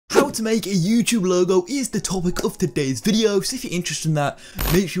to make a YouTube logo is the topic of today's video, so if you're interested in that,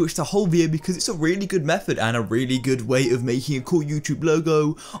 make sure you watch the whole video because it's a really good method and a really good way of making a cool YouTube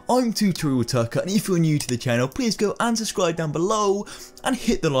logo. I'm TutorialTucker, and if you're new to the channel, please go and subscribe down below and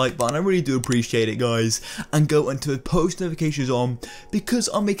hit the like button. I really do appreciate it, guys, and go and turn post notifications on because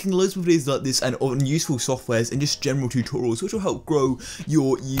I'm making loads of videos like this and on useful softwares and just general tutorials which will help grow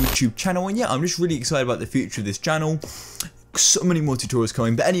your YouTube channel. And yeah, I'm just really excited about the future of this channel. So many more tutorials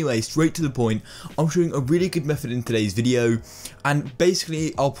coming, but anyway, straight to the point. I'm showing a really good method in today's video, and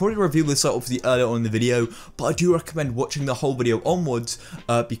basically I'll probably reveal this obviously earlier on in the video, but I do recommend watching the whole video onwards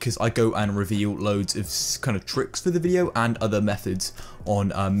because I go and reveal loads of kind of tricks for the video and other methods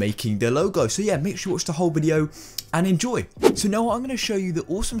on making the logo. So yeah, make sure you watch the whole video and enjoy. So now I'm going to show you the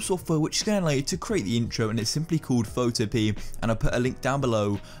awesome software which is going to allow you to create the intro, and it's simply called Photopea, and I'll put a link down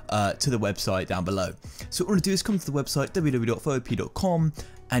below to the website down below. So what we're going to do is come to the website www.photopea.com,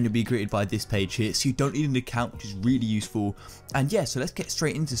 and you'll be greeted by this page here, so you don't need an account, which is really useful. And yeah, so let's get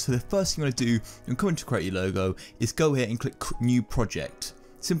straight into this. So the first thing you want to do when coming to create your logo is go here and click new project.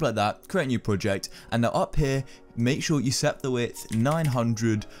 Simple like that, create a new project, and now up here make sure you set the width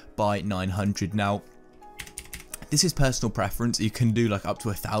 900 by 900. Now this is personal preference, you can do like up to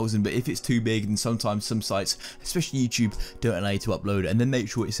 1000, but if it's too big, then sometimes some sites, especially YouTube, don't allow you to upload it. And then make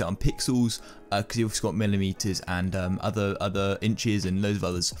sure it's set on pixels, because you've also got millimeters and other inches and loads of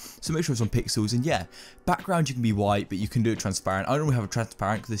others. So make sure it's on pixels. And yeah, background you can be white, but you can do it transparent. I don't really have a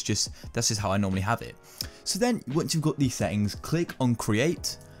transparent because that's just how I normally have it. So then once you've got these settings, click on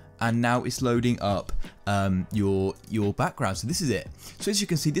create, and now it's loading up your background. So this is it. So as you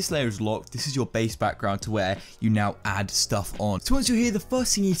can see, this layer is locked. This is your base background to where you now add stuff on. So once you're here, the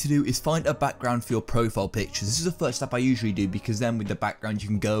first thing you need to do is find a background for your profile picture. This is the first step I usually do, because then with the background you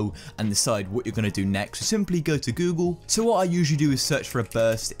can go and decide what you're going to do next. So simply go to Google. So what I usually do is search for a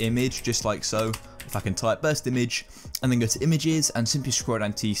burst image, just like so. If I can type burst image and then go to images and simply scroll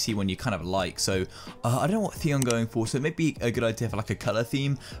down to see one you kind of like. So I don't know what theme I'm going for, so it may be a good idea for like a color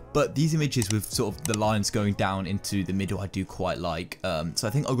theme, but these images with sort of the lines going down into the middle I do quite like. So I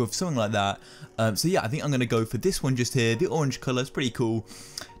think I'll go for something like that. So yeah, I think I'm going to go for this one just here. The orange color is pretty cool.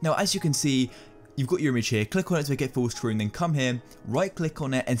 Now as you can see, you've got your image here, click on it to make it full screen, then come here, right click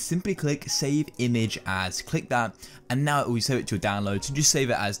on it and simply click save image as. Click that, and now it will save it to your download, so just save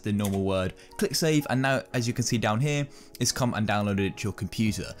it as the normal word. Click save, and now as you can see down here, it's come and downloaded it to your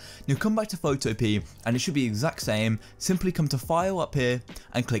computer. Now come back to Photopea and it should be the exact same. Simply come to file up here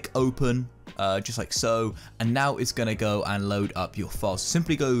and click open. Just like so, and now it's going to go and load up your file. So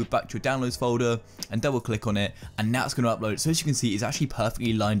simply go back to your downloads folder and double click on it, and now it's going to upload. So as you can see, it's actually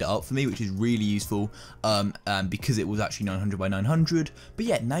perfectly lined it up for me, which is really useful because it was actually 900 by 900. But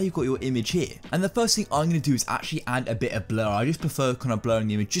yeah, now you've got your image here, and the first thing I'm going to do is actually add a bit of blur. I just prefer kind of blurring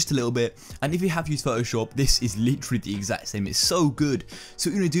the image just a little bit, and if you have used Photoshop, this is literally the exact same. It's so good. So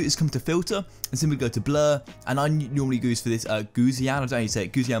what you're going to do is come to filter and simply go to blur, and I normally use for this Gaussian, I don't know how you say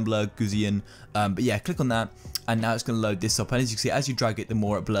it, Gaussian blur, Gaussian. But yeah, click on that, and now it's going to load this up, and as you can see, as you drag it, the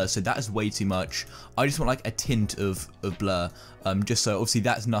more it blurs. So that is way too much. I just want like a tint of blur, just so obviously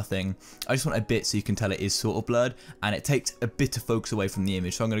that's nothing. I just want a bit so you can tell it is sort of blurred, and it takes a bit of focus away from the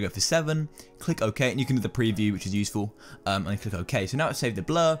image. So I'm going to go for 7, click OK, and you can do the preview, which is useful, and click OK. So now it's saved the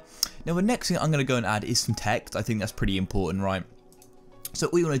blur. Now the next thing I'm going to go and add is some text. I think that's pretty important, right? So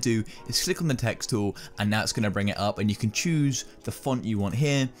what you want to do is click on the text tool, and now it's going to bring it up, and you can choose the font you want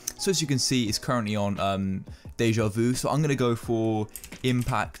here. So as you can see, it's currently on Deja Vu, so I'm going to go for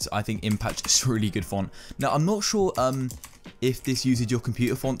Impact. I think Impact is a really good font. Now I'm not sure if this uses your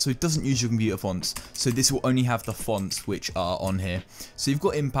computer font, so it doesn't use your computer fonts, so this will only have the fonts which are on here. So you've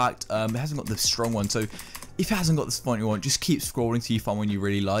got Impact, it hasn't got the strong one, so if it hasn't got the font you want, just keep scrolling till you find one you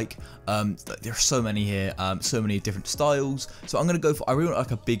really like. There are so many here, so many different styles. So I'm going to go for, I really want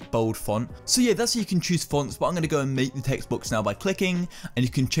like a big bold font. So yeah, that's how you can choose fonts, but I'm going to go and make the text box now by clicking, and you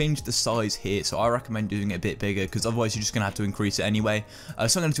can change the size here. So I recommend doing it a bit bigger, because otherwise you're just going to have to increase it anyway.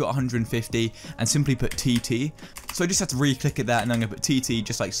 So I'm going to do it 150 and simply put TT. So I just have to re-click it there, and I'm going to put TT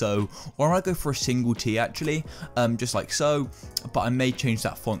just like so, or I might go for a single T actually, just like so, but I may change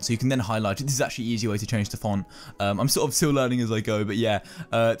that font, so you can then highlight it. This is actually an easy way to change the font. I'm sort of still learning as I go, but yeah,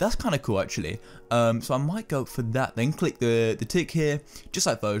 that's kind of cool actually. So I might go for that, then click the tick here, just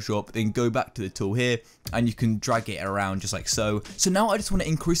like Photoshop, then go back to the tool here, and you can drag it around just like so. So now I just want to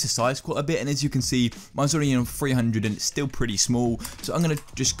increase the size quite a bit, and as you can see, mine's already on 300 and it's still pretty small. So I'm going to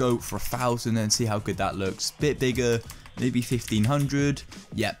just go for 1000 and see how good that looks. Bit bigger, maybe 1500.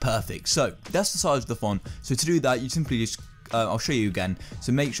 Yeah, perfect. So that's the size of the font. So to do that, you simply just I'll show you again.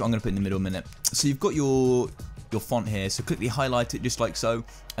 So make sure, I'm going to put it in the middle a minute. So you've got your your font here. So quickly highlight it just like so,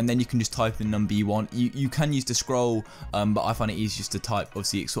 and then you can just type the number you want. You can use the scroll, but I find it easier just to type.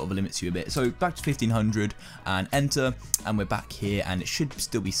 Obviously it sort of limits you a bit. So back to 1500 and enter, and we're back here, and it should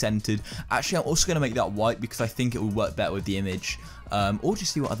still be centered. Actually, I'm also going to make that white because I think it will work better with the image. Or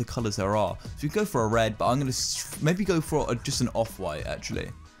just see what other colors there are. So we go for a red, but I'm going to maybe go for just an off-white actually.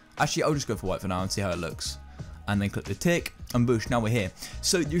 Actually, I'll just go for white for now and see how it looks. And then click the tick, and boosh, now we're here.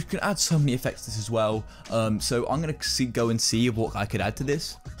 So you can add so many effects to this as well. So I'm going to go and see what I could add to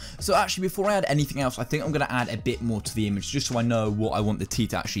this. So actually, before I add anything else, I think I'm going to add a bit more to the image, just so I know what I want the T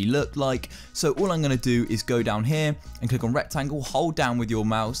to actually look like. So all I'm going to do is go down here and click on rectangle, hold down with your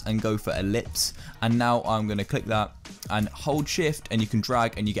mouse and go for ellipse. And now I'm going to click that and hold shift, and you can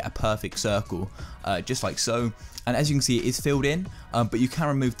drag and you get a perfect circle, just like so. And as you can see, it is filled in, but you can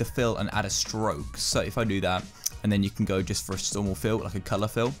remove the fill and add a stroke. So if I do that, and then you can go just for a normal fill, like a color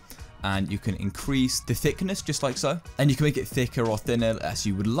fill, and you can increase the thickness just like so, and you can make it thicker or thinner as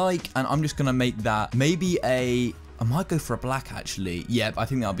you would like. And I'm just gonna make that maybe I might go for a black actually. Yeah, I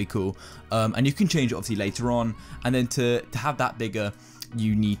think that'll be cool. And you can change it obviously later on. And then to have that bigger,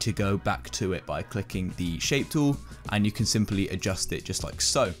 you need to go back to it by clicking the shape tool, and you can simply adjust it just like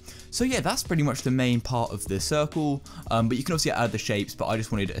so. So yeah, that's pretty much the main part of the circle, but you can obviously add the shapes, but I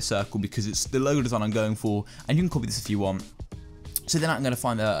just wanted a circle because it's the logo design I'm going for, and you can copy this if you want. So then I'm going to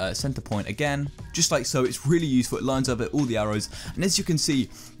find the center point again, just like so. It's really useful. It lines up at all the arrows, and as you can see,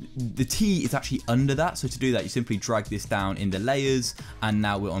 the T is actually under that. So to do that, you simply drag this down in the layers, and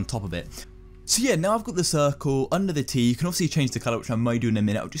now we're on top of it. So yeah, now I've got the circle under the T. You can obviously change the color, which I might do in a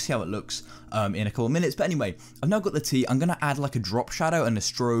minute. I'll just see how it looks in a couple of minutes. But anyway, I've now got the T. I'm going to add like a drop shadow and a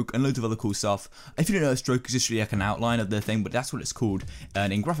stroke and loads of other cool stuff. If you don't know, a stroke is just really like an outline of the thing, but that's what it's called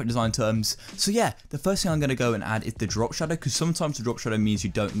in graphic design terms. So yeah, the first thing I'm going to go and add is the drop shadow, because sometimes the drop shadow means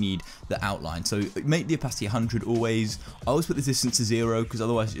you don't need the outline. So make the opacity 100 always. I always put the distance to 0 because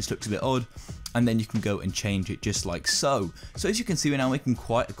otherwise it just looks a bit odd. And then you can go and change it just like so. So as you can see, we're now making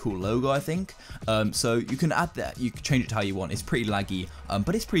quite a cool logo, I think. So you can add that, you can change it to how you want. It's pretty laggy,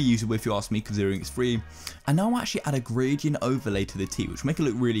 but it's pretty usable if you ask me, considering it's free. And now I'll actually add a gradient overlay to the T, which will make it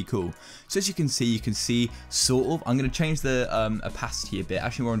look really cool. So as you can see sort of, I'm going to change the opacity a bit.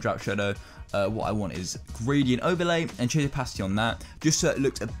 Actually, we're on drop shadow. What I want is gradient overlay, and change the opacity on that, just so it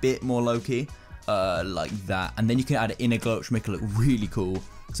looks a bit more low-key, like that. And then you can add an inner glow, which will make it look really cool.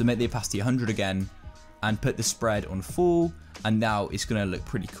 So make the opacity 100 again, and put the spread on full, and now it's going to look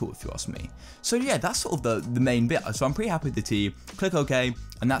pretty cool if you ask me. So yeah, that's sort of the main bit. So I'm pretty happy with the T. Click OK,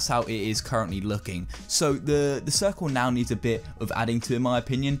 and that's how it is currently looking. So the circle now needs a bit of adding to, in my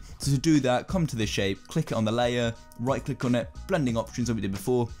opinion. So to do that, come to the shape, click it on the layer, right click on it, blending options like we did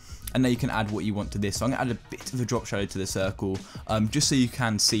before, and then you can add what you want to this. So I'm going to add a bit of a drop shadow to the circle, just so you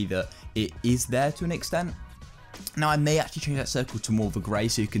can see that it is there to an extent. Now I may actually change that circle to more of a grey,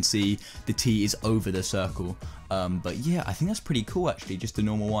 so you can see the T is over the circle. But yeah, I think that's pretty cool actually, just a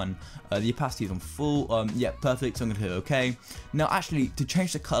normal one. The opacity is on full, yeah, perfect, so I'm going to hit OK. Now actually, to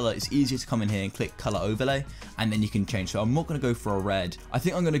change the colour, it's easier to come in here and click colour overlay, and then you can change. So I'm not going to go for a red. I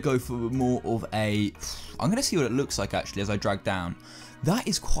think I'm going to go for more of a, I'm going to see what it looks like actually as I drag down. That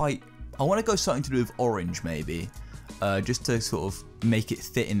is quite, I want to go something to do with orange maybe, just to sort of make it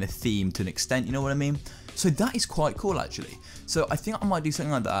fit in the theme to an extent, you know what I mean? So that is quite cool actually. So I think I might do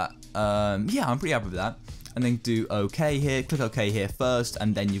something like that. Yeah, I'm pretty happy with that. And then do OK here, click OK here first,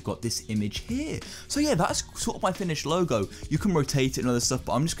 and then you've got this image here. So yeah, that's sort of my finished logo. You can rotate it and other stuff,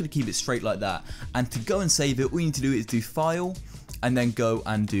 but I'm just going to keep it straight like that. And to go and save it, all you need to do is do File, and then go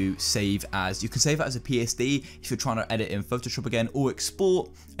and do Save As. You can save it as a PSD if you're trying to edit in Photoshop again, or export,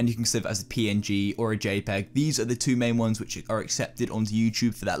 and you can save it as a PNG or a JPEG. These are the two main ones which are accepted onto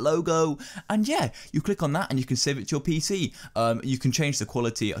YouTube for that logo. And yeah, you click on that and you can save it to your PC. You can change the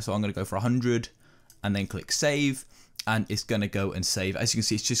quality, so I'm going to go for 100, and then click Save, and it's going to go and save. As you can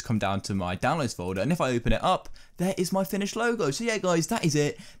see, it's just come down to my downloads folder, and if I open it up, there is my finished logo. So yeah guys, that is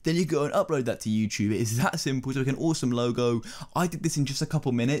it. Then you go and upload that to YouTube. It is that simple. To make an awesome logo. I did this in just a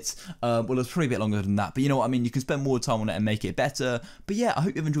couple minutes. Well, it was probably a bit longer than that, but you know what I mean, you can spend more time on it and make it better. But yeah, I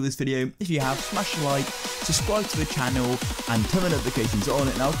hope you've enjoyed this video. If you have, smash a like, subscribe to the channel, and turn the notifications on,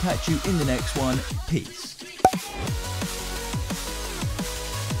 and I'll catch you in the next one. Peace.